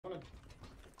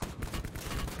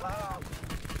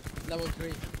Level 3.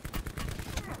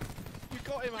 You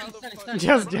got him out of the Stand.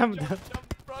 Just jump.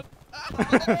 run.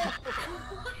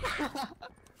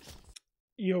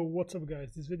 Yo, what's up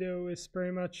guys? This video is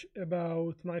pretty much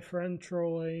about my friend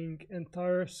trolling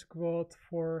entire squad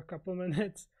for a couple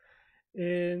minutes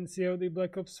in COD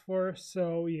Black Ops 4.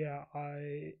 So yeah,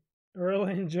 I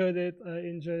really enjoyed it. I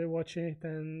enjoyed watching it,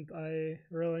 and I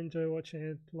really enjoy watching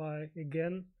it like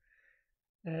again.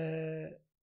 The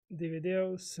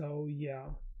video. So yeah,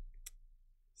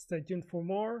 stay tuned for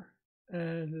more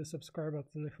and the subscribe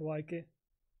button if you like it.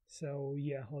 So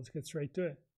yeah, let's get straight to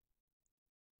it.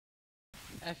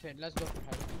 F it, let's go for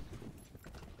high.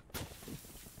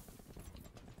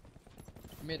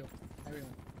 Middle,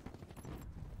 everyone.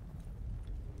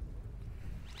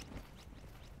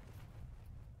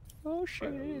 Oh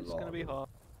shit, it's gonna be hard.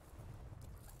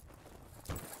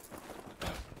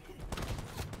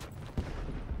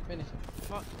 Finish it.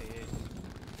 Fuck this.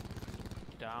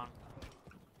 Down.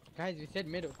 Guys, we said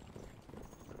middle.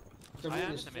 I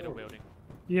am in the middle building.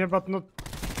 Yeah, but not.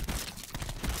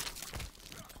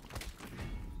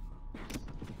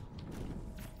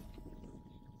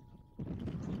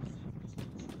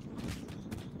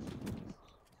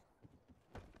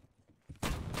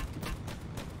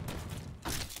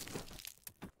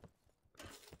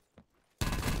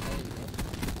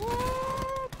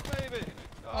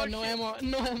 Oh, no ammo,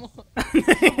 no ammo.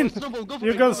 Snowball, go for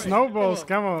You it, got go for it. snowballs,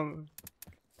 come on.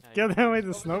 Yeah, Get them with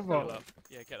the Go for the snowball. snowball.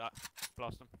 yeah, get that.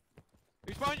 Blast them.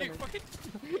 Who's behind you? Fucking.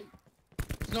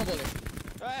 Snowball it.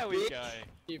 There we go.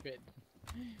 Keep it.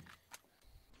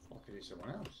 Fuck, is it someone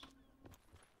else?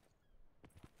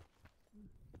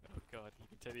 Oh god, you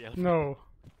can take the elephant. No.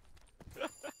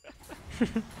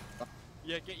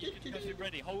 Yeah, get your concussion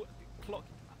ready. Hold clock.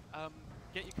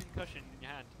 Get your concussion in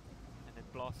your hand, and then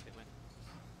blast it when.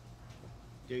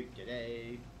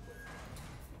 Today.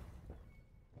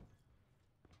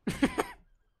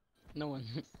 No one.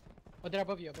 Oh, they're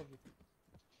above you, above you.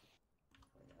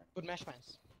 Good mash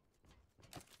fans.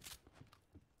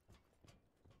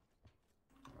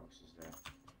 What else is there?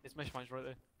 There's mesh mines right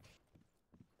there.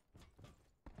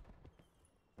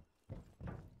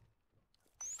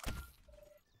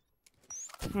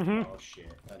 Mhm. Oh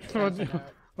shit.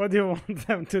 What do you want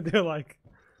them to do? Like,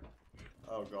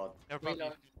 Oh god. They're above you,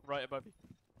 Reload. right above you.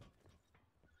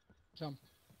 Jump.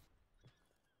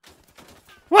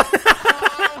 what?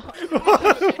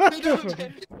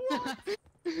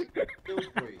 Kills,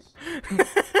 please.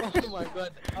 Oh my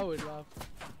god, I would laugh.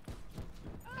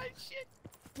 Ah shit!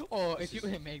 Oh, if you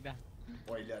can make that.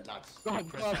 Wait, lads. Go on,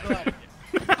 go on, go on.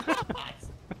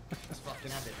 Let's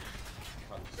fucking have it.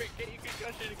 Cunts. Quick, get your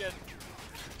concussion again.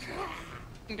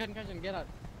 Concussion, get out.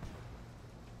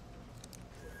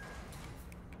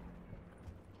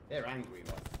 They're angry,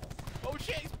 man. Oh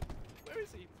shit! Where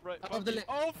is he? Right Above the you. lip.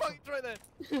 Oh fuck! It's right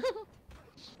there.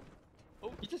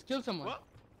 Oh, You just killed someone. what?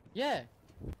 Yeah.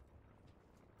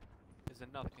 There's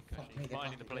another concussion. Fuck me, He's they're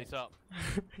lining the back place up.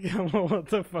 Come on, what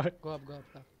the fuck? Go up, go up.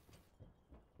 Oh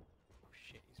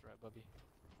shit! He's right above you.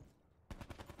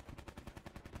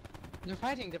 They're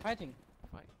fighting, they're fighting.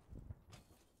 Fight.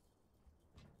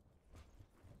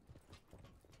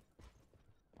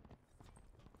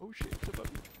 Oh shit! It's above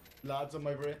you. Lads, I'm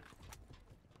over here.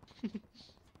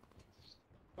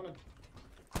 Come on.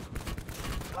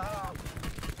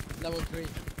 Level 3. You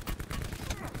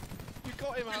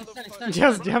got him out of the Stand, fucking-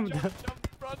 Just run, jump.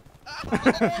 run.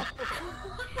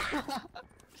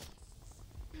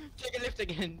 Take a lift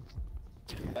again.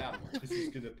 Damn, this is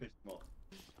gonna piss them off.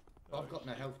 I've got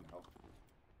no health now.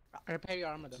 Repair your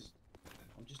armor though.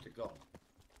 I'm just a god.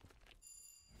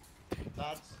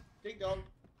 Lads, ding dong.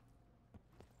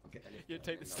 I'll get the lift You now,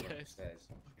 take the then I'll go stairs.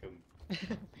 Come.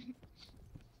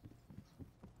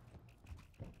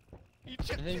 You I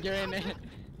chipped think it. you're in it.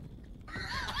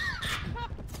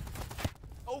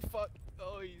 Oh fuck!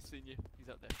 Oh, he's seen you. He's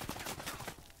up there.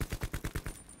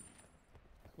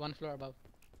 One floor above.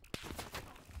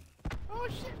 Oh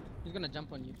shit! He's gonna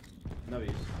jump on you. No,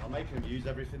 he's. I'll make him use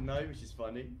everything though, which is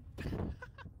funny.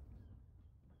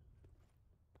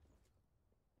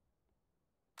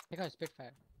 Take out a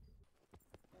Spitfire.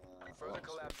 Further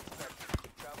collapse.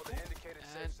 Travel to indicated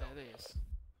And safe zone. there it is.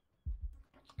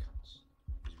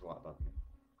 He's right above me.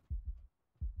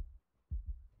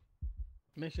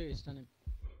 Make sure you stun him.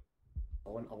 I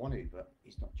want to, but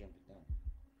he's not jumping down.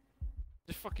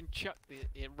 Just fucking chuck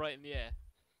it right in the air.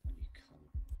 You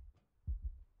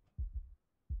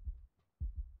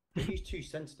cunt. He used 2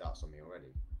 sensor darts on me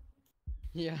already.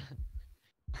 Yeah.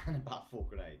 And about 4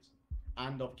 grenades.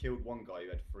 And I've killed one guy who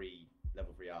had 3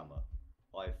 level 3 armor.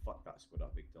 I fucked that squad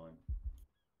up big time.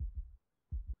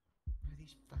 Where are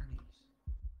these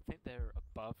fannies? think they're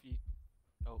above you.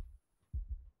 Oh.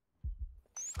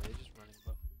 They're just running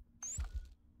above.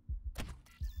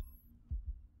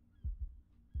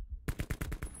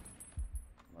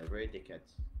 My very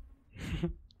dickheads. Here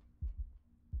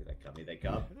they come, here they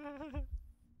come.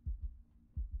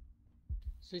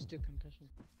 Switch to concussion.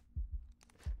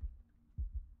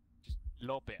 Just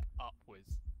lob it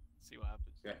upwards. See what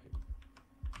happens. Yeah.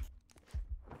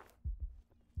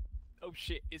 Oh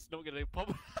shit, it's not gonna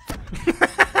pop.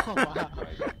 Oh, wow.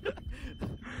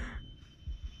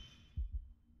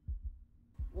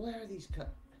 Where are these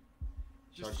cut?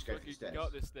 Shall I just go to the fucking stairs? go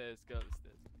up the stairs, go up the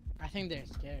stairs. I think they're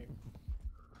scared.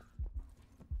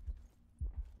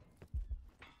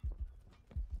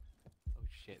 Oh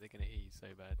shit, they're gonna hit you so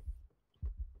bad.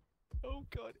 Oh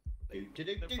god. Do,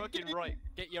 They're fucking right.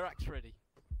 Get your axe ready.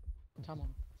 Come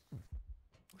on.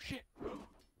 Oh shit.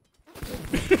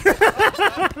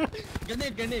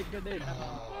 Grenade.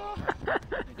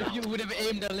 If you would have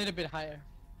aimed a little bit higher.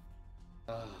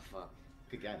 Oh fuck.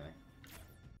 Good game, eh?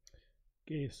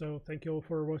 Okay, so thank you all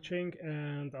for watching,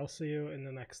 and I'll see you in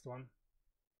the next one.